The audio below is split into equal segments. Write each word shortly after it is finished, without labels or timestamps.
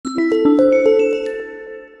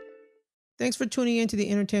Thanks for tuning in to the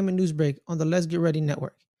Entertainment News Break on the Let's Get Ready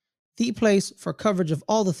Network, the place for coverage of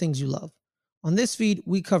all the things you love. On this feed,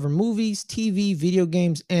 we cover movies, TV, video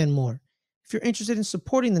games, and more. If you're interested in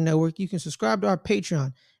supporting the network, you can subscribe to our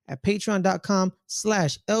Patreon at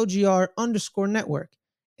patreon.com/LGR_network.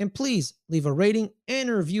 And please leave a rating and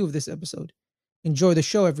a review of this episode. Enjoy the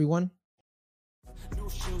show, everyone. New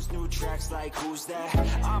shoes, new tracks, like who's that?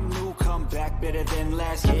 I'm new, come back better than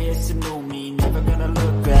last. Yeah, it's a new me, never gonna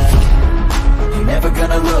look back. Never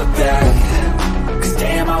gonna look back. Cause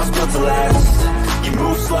damn, I was built to last. You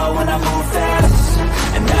move slow and I move fast,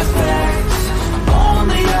 and that's facts.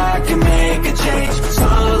 Only I can make a change.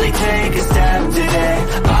 Slowly take a step today.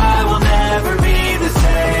 I will never be the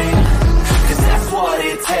same, cause that's what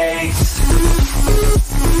it takes.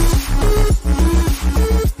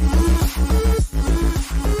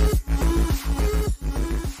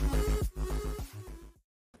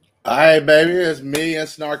 All right, baby, it's me and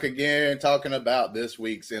Snark again talking about this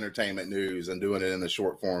week's entertainment news and doing it in the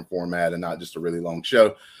short form format and not just a really long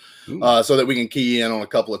show, so that we can key in on a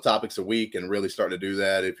couple of topics a week and really start to do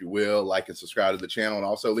that. If you will, like and subscribe to the channel, and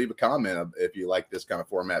also leave a comment if you like this kind of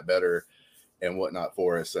format better and whatnot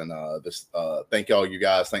for us. And thank all you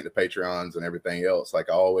guys, thank the Patreons and everything else, like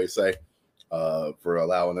I always say, for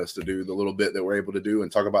allowing us to do the little bit that we're able to do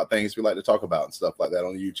and talk about things we like to talk about and stuff like that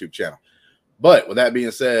on the YouTube channel. But with that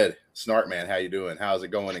being said, Snark man, how you doing? How's it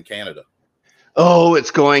going in Canada? Oh,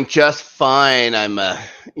 it's going just fine. I'm,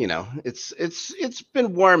 it's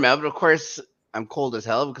been warm out, but of course I'm cold as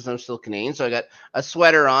hell because I'm still Canadian. So I got a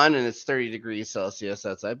sweater on, and it's 30 degrees Celsius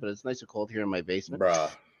outside, but it's nice and cold here in my basement.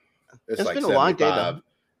 Bruh, it's like been a long day, though.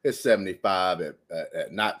 It's 75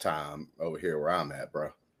 at nighttime over here where I'm at,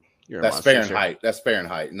 bro. That's Fahrenheit. That's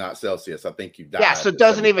Fahrenheit, not Celsius. I think you died. Yeah, so it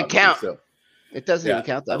doesn't even count. It doesn't even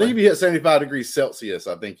count that I think way. if you hit 75 degrees Celsius,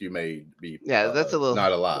 I think you may be that's a little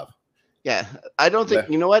not alive. Yeah, I don't think,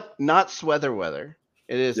 you know what? Not sweater weather.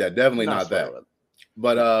 It is. Yeah, definitely not that. Weather.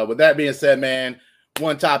 But with that being said, man,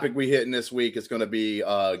 one topic we hitting this week is going to be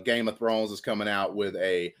Game of Thrones is coming out with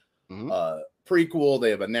a prequel.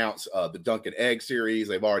 They have announced the Dunk and Egg series.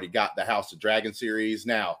 They've already got the House of Dragon series.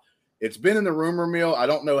 Now, it's been in the rumor mill. I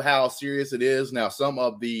don't know how serious it is. Now, some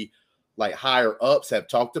of the higher ups have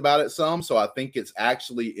talked about it some, so I think it's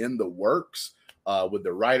actually in the works with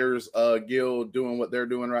the Writers Guild doing what they're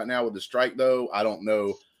doing right now with the strike, though. I don't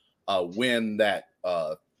know when that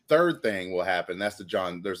third thing will happen. That's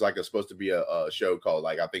there's supposed to be a show called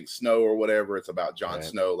I think Snow or whatever. It's about Jon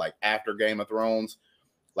Snow after Game of Thrones,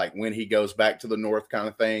 when he goes back to the North kind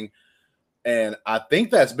of thing. And I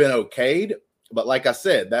think that's been okayed. But like I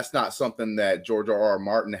said, that's not something that George R.R.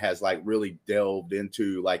 Martin has really delved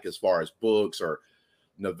into, as far as books or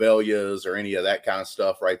novellas or any of that kind of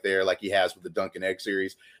stuff right there, like he has with the Dunk and Egg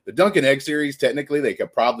series. The Dunk and Egg series, technically, they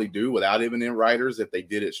could probably do without even in writers if they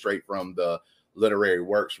did it straight from the literary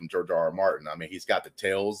works from George R.R. Martin. I mean, he's got the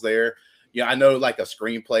tales there. Yeah, I know a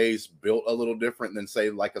screenplay is built a little different than, say,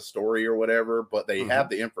 a story or whatever, but they have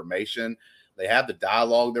the information. They have the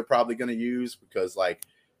dialogue they're probably going to use because,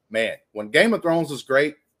 man, when Game of Thrones was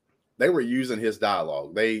great, they were using his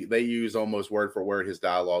dialogue. They use almost word for word his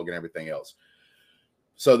dialogue and everything else.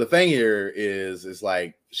 So the thing here is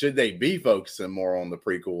should they be focusing more on the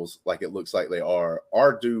prequels like it looks like they are,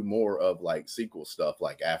 or do more of sequel stuff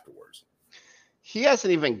afterwards? He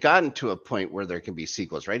hasn't even gotten to a point where there can be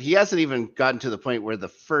sequels, right? He hasn't even gotten to the point where the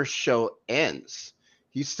first show ends.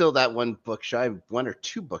 He's still that one or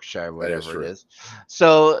two books shy, whatever it is.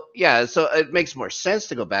 So, yeah, so it makes more sense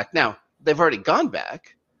to go back. Now, they've already gone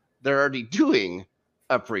back. They're already doing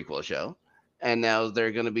a prequel show. And now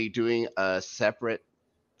they're going to be doing a separate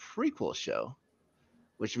prequel show,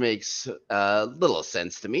 which makes little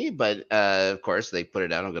sense to me. But, of course, they put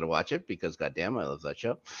it out. I'm going to watch it because, goddamn, I love that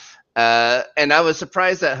show. And I was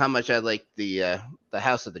surprised at how much I liked the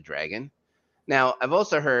House of the Dragon. Now, I've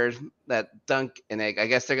also heard that Dunk and Egg, I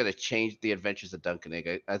guess they're going to change the Adventures of Dunk and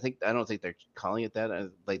Egg. I don't think they're calling it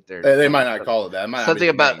that. They might not call it that. It might something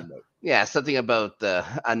about name, something about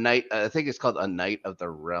a night. I think it's called A Knight of the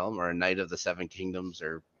Realm or A Knight of the Seven Kingdoms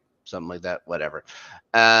or something like that. Whatever.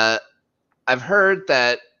 I've heard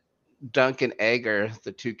that Dunk and Egg are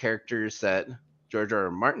the two characters that George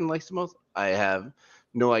R.R. Martin likes the most. I have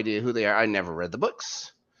no idea who they are. I never read the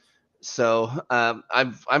books. So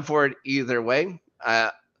I'm for it either way.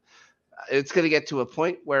 It's going to get to a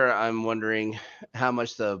point where I'm wondering how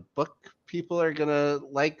much the book people are going to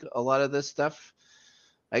like a lot of this stuff.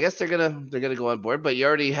 I guess they're gonna go on board, but you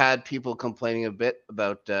already had people complaining a bit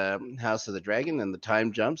about House of the Dragon and the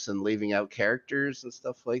time jumps and leaving out characters and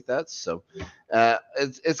stuff like that. So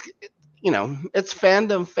it's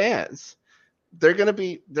fandom fans. They're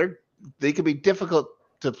they can be difficult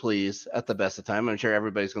to please at the best of time. I'm sure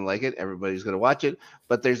everybody's going to like it. Everybody's going to watch it,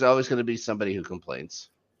 but there's always going to be somebody who complains.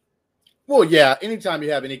 Well, yeah, anytime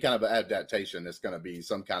you have any kind of adaptation, it's going to be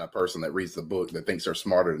some kind of person that reads the book that thinks they're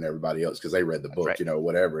smarter than everybody else because they read the book, right. you know,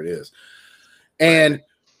 whatever it is. And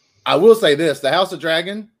I will say this, the House of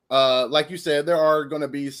Dragon, like you said, there are going to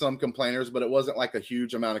be some complainers, but it wasn't like a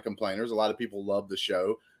huge amount of complainers. A lot of people love the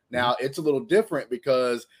show. Now, it's a little different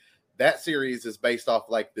because that series is based off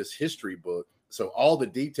like this history book. So all the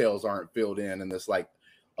details aren't filled in this like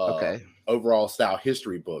overall style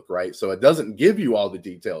history book, right? So it doesn't give you all the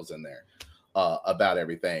details in there about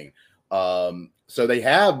everything. So they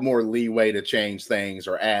have more leeway to change things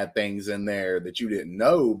or add things in there that you didn't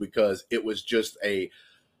know because it was just a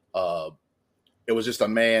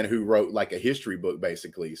man who wrote like a history book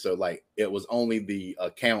basically. So like it was only the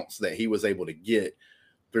accounts that he was able to get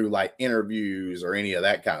through like interviews or any of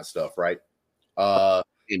that kind of stuff, right?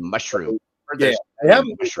 In Mushroom. Yeah, they have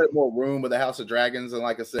a bit more room with the House of Dragons, and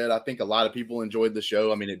like I said, I think a lot of people enjoyed the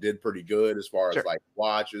show. I mean, it did pretty good as far as like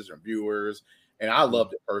watches and viewers, and I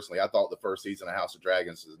loved it personally. I thought the first season of House of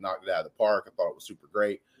Dragons has knocked it out of the park. I thought it was super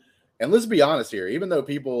great. And let's be honest here, even though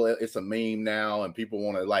it's a meme now, and people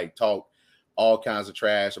want to like talk all kinds of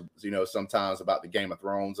trash, you know, sometimes about the Game of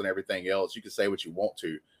Thrones and everything else, you can say what you want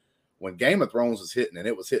to. When Game of Thrones was hitting, and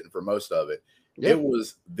it was hitting for most of it, it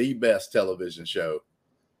was the best television show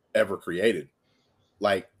ever created.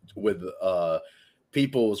 Like with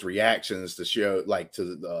people's reactions to show, like to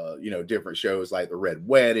the you know, different shows like the Red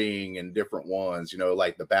Wedding and different ones, you know,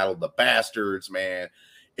 like the Battle of the Bastards, man.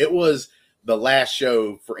 It was the last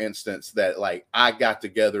show, for instance, that like I got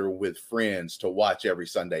together with friends to watch every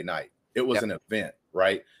Sunday night. It was an event,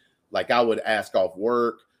 right? Like I would ask off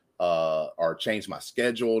work or change my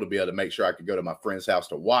schedule to be able to make sure I could go to my friend's house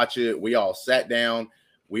to watch it. We all sat down.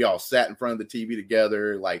 We all sat in front of the TV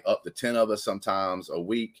together, like up to 10 of us sometimes a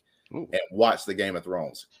week, and watched the Game of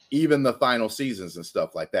Thrones, even the final seasons and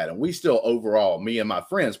stuff like that. And we still overall, me and my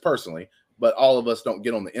friends personally, but all of us don't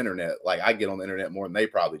get on the internet. Like I get on the internet more than they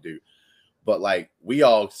probably do. But like we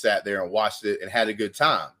all sat there and watched it and had a good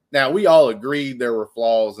time. Now, we all agreed there were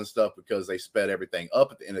flaws and stuff because they sped everything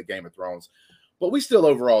up at the end of Game of Thrones. But we still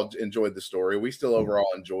overall enjoyed the story. We still overall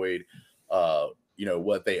enjoyed you know,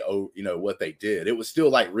 what they did. It was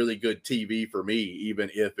still like really good TV for me,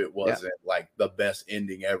 even if it wasn't like the best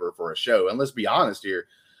ending ever for a show. And let's be honest here,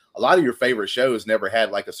 a lot of your favorite shows never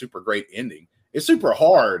had like a super great ending. It's super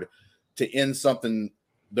hard to end something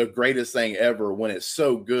the greatest thing ever when it's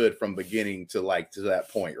so good from beginning to like to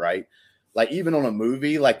that point, right? Like even on a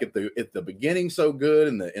movie, like if the beginning's so good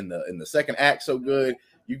and the second act so good,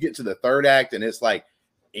 you get to the third act and it's like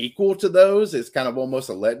equal to those, it's kind of almost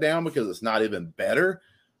a letdown because it's not even better.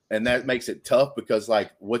 And that makes it tough because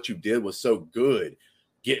like what you did was so good.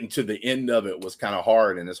 Getting to the end of it was kind of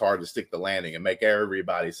hard, and it's hard to stick the landing and make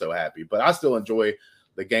everybody so happy. But I still enjoy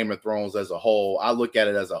the Game of Thrones as a whole. I look at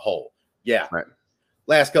it as a whole. Yeah. Right.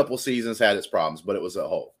 Last couple of seasons had its problems, but it was a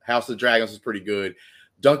whole. House of Dragons was pretty good.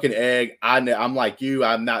 Duncan Egg, I'm like you.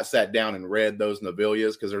 I've not sat down and read those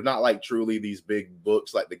novellas because they're not like truly these big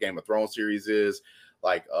books like the Game of Thrones series is.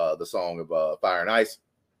 Like the Song of Fire and Ice.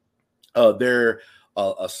 They're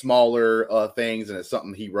a smaller things, and it's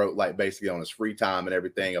something he wrote like basically on his free time and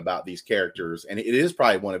everything about these characters. And it is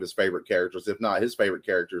probably one of his favorite characters, if not his favorite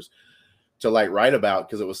characters, to like write about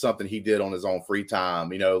because it was something he did on his own free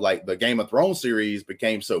time. You know, like the Game of Thrones series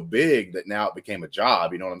became so big that now it became a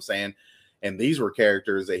job. You know what I'm saying? And these were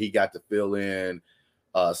characters that he got to fill in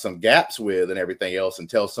some gaps with and everything else, and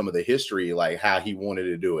tell some of the history, like how he wanted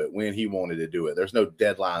to do it, when he wanted to do it. There's no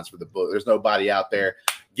deadlines for the book. There's nobody out there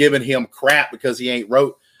giving him crap because he ain't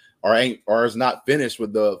wrote or is not finished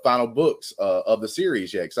with the final books of the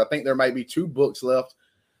series yet. Because I think there might be 2 books left,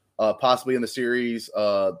 possibly in the series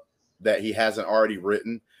that he hasn't already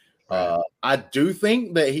written. I do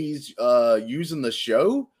think that he's using the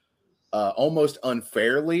show almost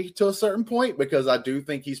unfairly to a certain point, because I do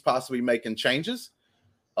think he's possibly making changes.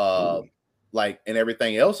 Like and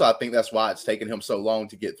everything else. So I think that's why it's taken him so long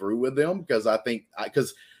to get through with them, because I think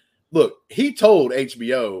look, he told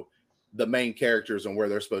HBO the main characters and where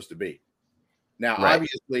they're supposed to be. Now,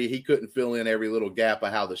 obviously, he couldn't fill in every little gap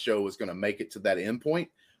of how the show was going to make it to that end point,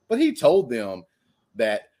 but he told them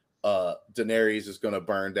that Daenerys is going to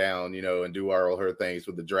burn down, you know, and do all her things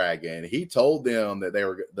with the dragon. He told them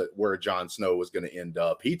that where Jon Snow was going to end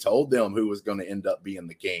up. He told them who was going to end up being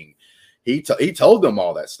the king. He told them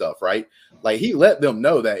all that stuff, right? Like he let them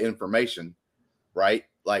know that information, right?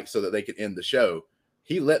 Like so that they could end the show.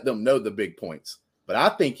 He let them know the big points. But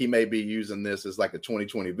I think he may be using this as like a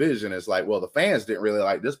 2020 vision. It's like, well, the fans didn't really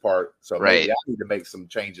like this part, so maybe I need to make some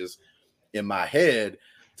changes in my head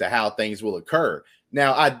to how things will occur.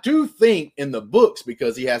 Now, I do think in the books,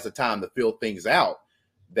 because he has the time to fill things out,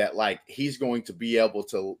 that like he's going to be able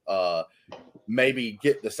to maybe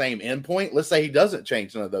get the same endpoint. Let's say he doesn't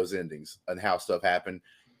change none of those endings and how stuff happened.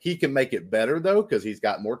 He can make it better though, because he's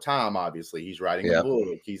got more time. Obviously, he's writing a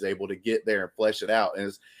book. He's able to get there and flesh it out,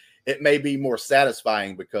 and it may be more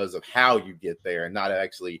satisfying because of how you get there and not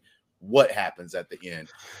actually what happens at the end,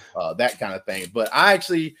 that kind of thing. But I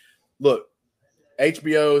actually look.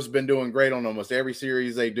 HBO has been doing great on almost every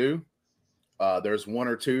series they do. There's one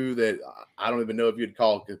or two that I don't even know if you'd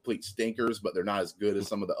call complete stinkers, but they're not as good as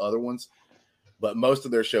some of the other ones. But most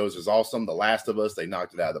of their shows is awesome. The Last of Us, they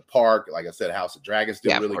knocked it out of the park. Like I said, House of Dragons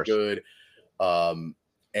did really good.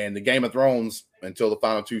 And the Game of Thrones, until the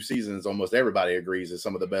final 2 seasons, almost everybody agrees is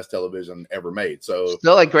some of the best television ever made. So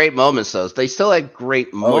still had great moments, though. They still had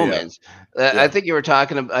great moments. I think you were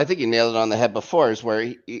talking about, I think you nailed it on the head before, is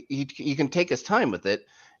where he can take his time with it.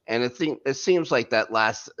 And it seems like that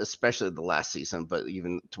especially the last season, but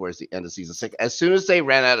even towards the end of season 6, as soon as they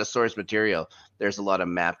ran out of source material, there's a lot of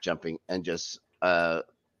map jumping and just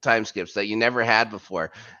time skips that you never had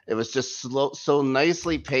before. It was just so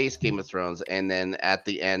nicely paced Game of Thrones. And then at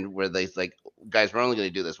the end where they like, guys, we're only going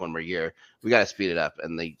to do this one more year. We got to speed it up.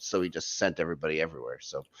 And he just sent everybody everywhere.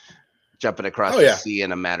 So jumping across the sea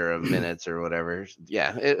in a matter of minutes or whatever.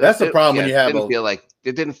 Yeah. That's the problem when you have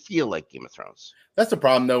it didn't feel like Game of Thrones. That's the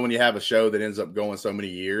problem though, when you have a show that ends up going so many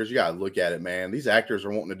years. You got to look at it, man. These actors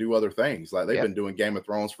are wanting to do other things. Like they've been doing Game of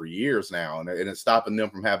Thrones for years now, and it's stopping them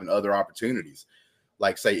from having other opportunities,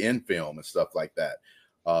 like say in film and stuff like that,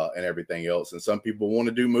 and everything else. And some people want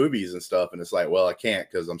to do movies and stuff, and it's like, well, I can't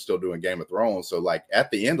because I'm still doing Game of Thrones. So like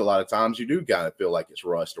at the end, a lot of times you do kind of feel like it's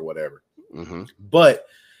rushed or whatever. But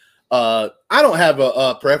I don't have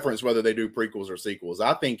a preference whether they do prequels or sequels.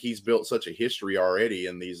 I think he's built such a history already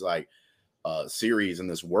in these like series in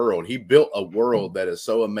this world. He built a world that is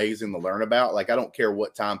so amazing to learn about. Like I don't care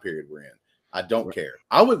what time period we're in. I don't care.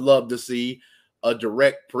 I would love to see a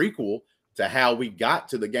direct prequel to how we got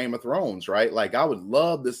to the Game of Thrones, right? Like I would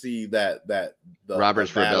love to see the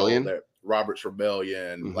Robert's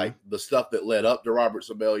Rebellion, like the stuff that led up to Robert's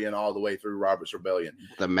Rebellion all the way through Robert's Rebellion.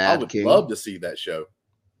 The Mad King. I would love to see that show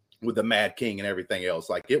with the Mad King and everything else.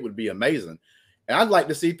 Like it would be amazing. And I'd like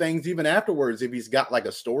to see things even afterwards, if he's got like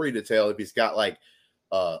a story to tell, if he's got like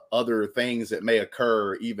other things that may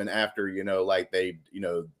occur even after, like they,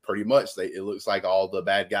 pretty much it looks like all the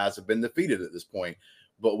bad guys have been defeated at this point.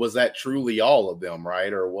 But was that truly all of them,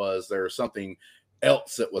 right? Or was there something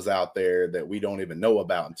else that was out there that we don't even know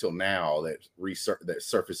about until now that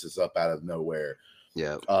surfaces up out of nowhere?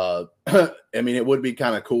 Yeah. I mean, it would be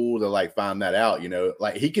kind of cool to like find that out,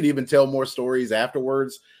 like he could even tell more stories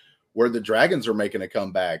afterwards where the dragons are making a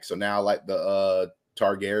comeback. So now like the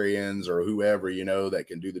Targaryens or whoever, that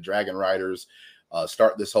can do the dragon riders,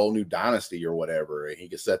 start this whole new dynasty or whatever. And he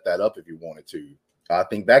could set that up if he wanted to. I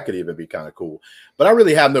think that could even be kind of cool. But I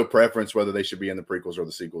really have no preference whether they should be in the prequels or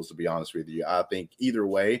the sequels, to be honest with you. I think either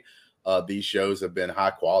way, these shows have been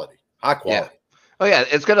high quality. Yeah. Oh, yeah.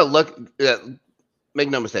 It's going to look, make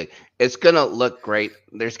no mistake, it's going to look great.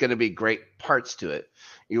 There's going to be great parts to it.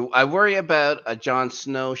 I worry about a Jon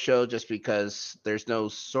Snow show just because there's no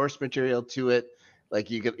source material to it. Like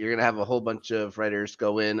you're going to have a whole bunch of writers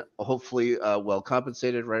go in, hopefully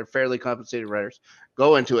well-compensated, fairly compensated writers,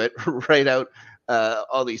 go into it, write out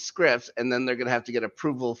all these scripts, and then they're going to have to get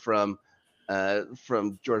approval from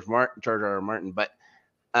George R.R. Martin. But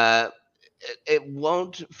it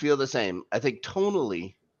won't feel the same. I think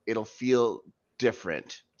tonally it'll feel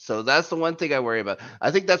different. So that's the one thing I worry about. I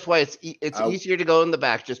think that's why it's easier to go in the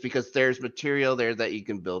back, just because there's material there that you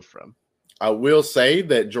can build from. I will say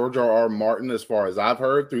that George R.R. Martin, as far as I've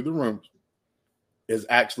heard through the room, is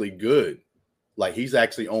actually good. Like he's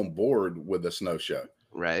actually on board with the Snow Show.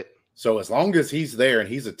 Right. So as long as he's there and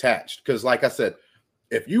he's attached, because like I said,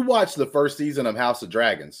 if you watch the first season of House of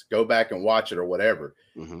Dragons, go back and watch it or whatever,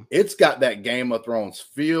 it's got that Game of Thrones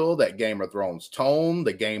feel, that Game of Thrones tone,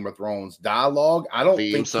 the Game of Thrones dialogue. I don't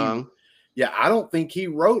think he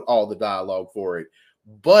wrote all the dialogue for it,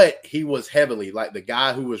 but he was heavily, like the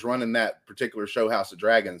guy who was running that particular show, House of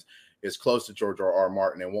Dragons, is close to George R.R.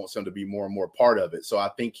 Martin and wants him to be more and more part of it. So I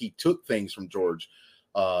think he took things from George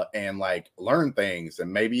and like learn things,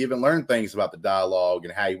 and maybe even learn things about the dialogue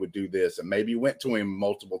and how he would do this, and maybe went to him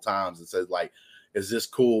multiple times and said like, is this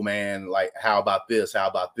cool, man? Like, how about this? How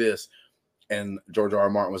about this? And George R.R.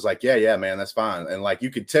 Martin was like, yeah, man, that's fine. And like, you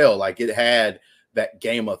could tell like it had that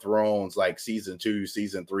Game of Thrones, like season 2,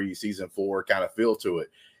 season 3, season 4 kind of feel to it,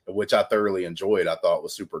 which I thoroughly enjoyed. I thought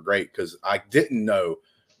was super great because I didn't know,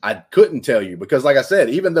 I couldn't tell you, because like I said,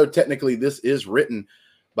 even though technically this is written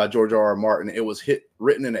by George R.R. Martin, it was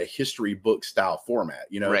written in a history book style format,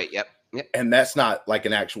 you know? Right. Yep. And that's not like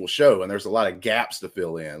an actual show. And there's a lot of gaps to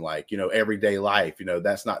fill in, like, you know, everyday life, you know,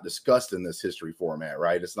 that's not discussed in this history format,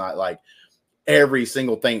 right? It's not like every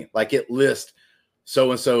single thing, like it lists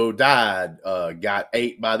so-and-so died, got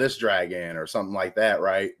ate by this dragon or something like that,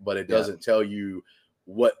 right? But it doesn't tell you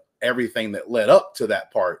what everything that led up to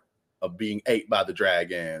that part of being ate by the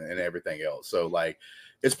dragon and everything else. So like,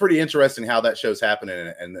 it's pretty interesting how that show's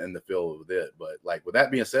happening and the feel of it. But like, with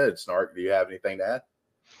that being said, Snark, do you have anything to add?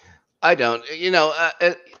 I don't. You know,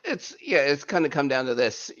 it's kind of come down to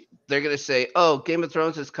this. They're going to say, oh, Game of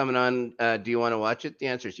Thrones is coming on. Do you want to watch it? The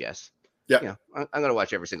answer is yes. Yeah. You know, I'm going to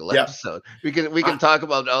watch every single episode. We can talk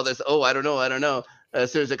about all this. Oh, I don't know.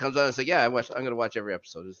 As soon as it comes on, I say, yeah, I'm going to watch every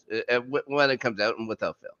episode when it comes out and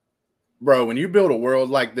without fail. Bro, when you build a world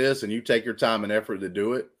like this and you take your time and effort to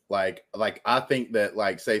do it, like I think that,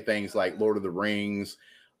 like, say things like Lord of the Rings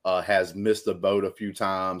has missed the boat a few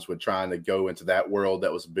times with trying to go into that world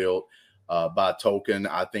that was built by Tolkien.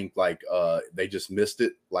 I think like they just missed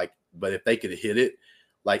it. Like, but if they could hit it,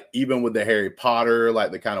 like even with the Harry Potter,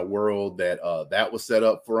 like the kind of world that that was set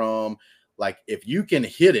up from, like if you can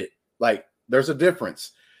hit it, like there's a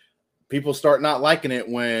difference. People start not liking it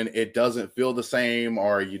when it doesn't feel the same,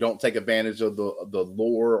 or you don't take advantage of the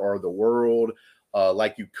lore or the world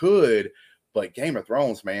like you could. But Game of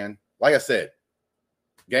Thrones, man, like I said,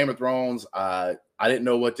 Game of Thrones, I didn't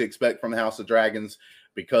know what to expect from the House of Dragons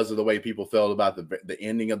because of the way people felt about the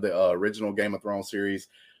ending of the original Game of Thrones series.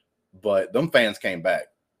 But them fans came back.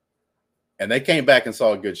 And they came back and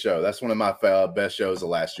saw a good show. That's one of my best shows of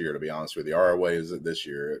last year, to be honest with you. ROA is it this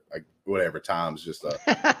year. Like, whatever, time's just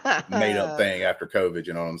a made-up thing after COVID,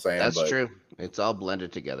 you know what I'm saying? That's true. It's all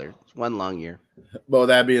blended together. It's one long year. But with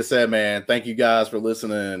that being said, man, thank you guys for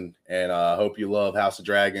listening. And I hope you love House of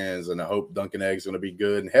Dragons. And I hope Dunkin' Eggs going to be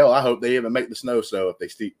good. And hell, I hope they even make the snow so if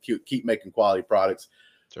they keep making quality products.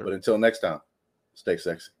 Sure. But until next time, stay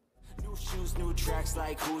sexy. New shoes, new tracks,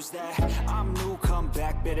 like who's that? I'm new, come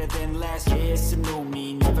back better than last. Yeah, it's a new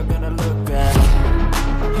me, never gonna look back.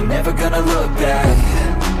 I'm never gonna look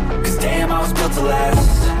back. Cause damn, I was built to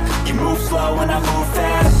last. You move slow and I move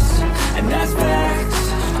fast, and that's facts.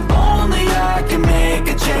 Only I can make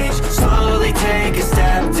a change, slowly take a step.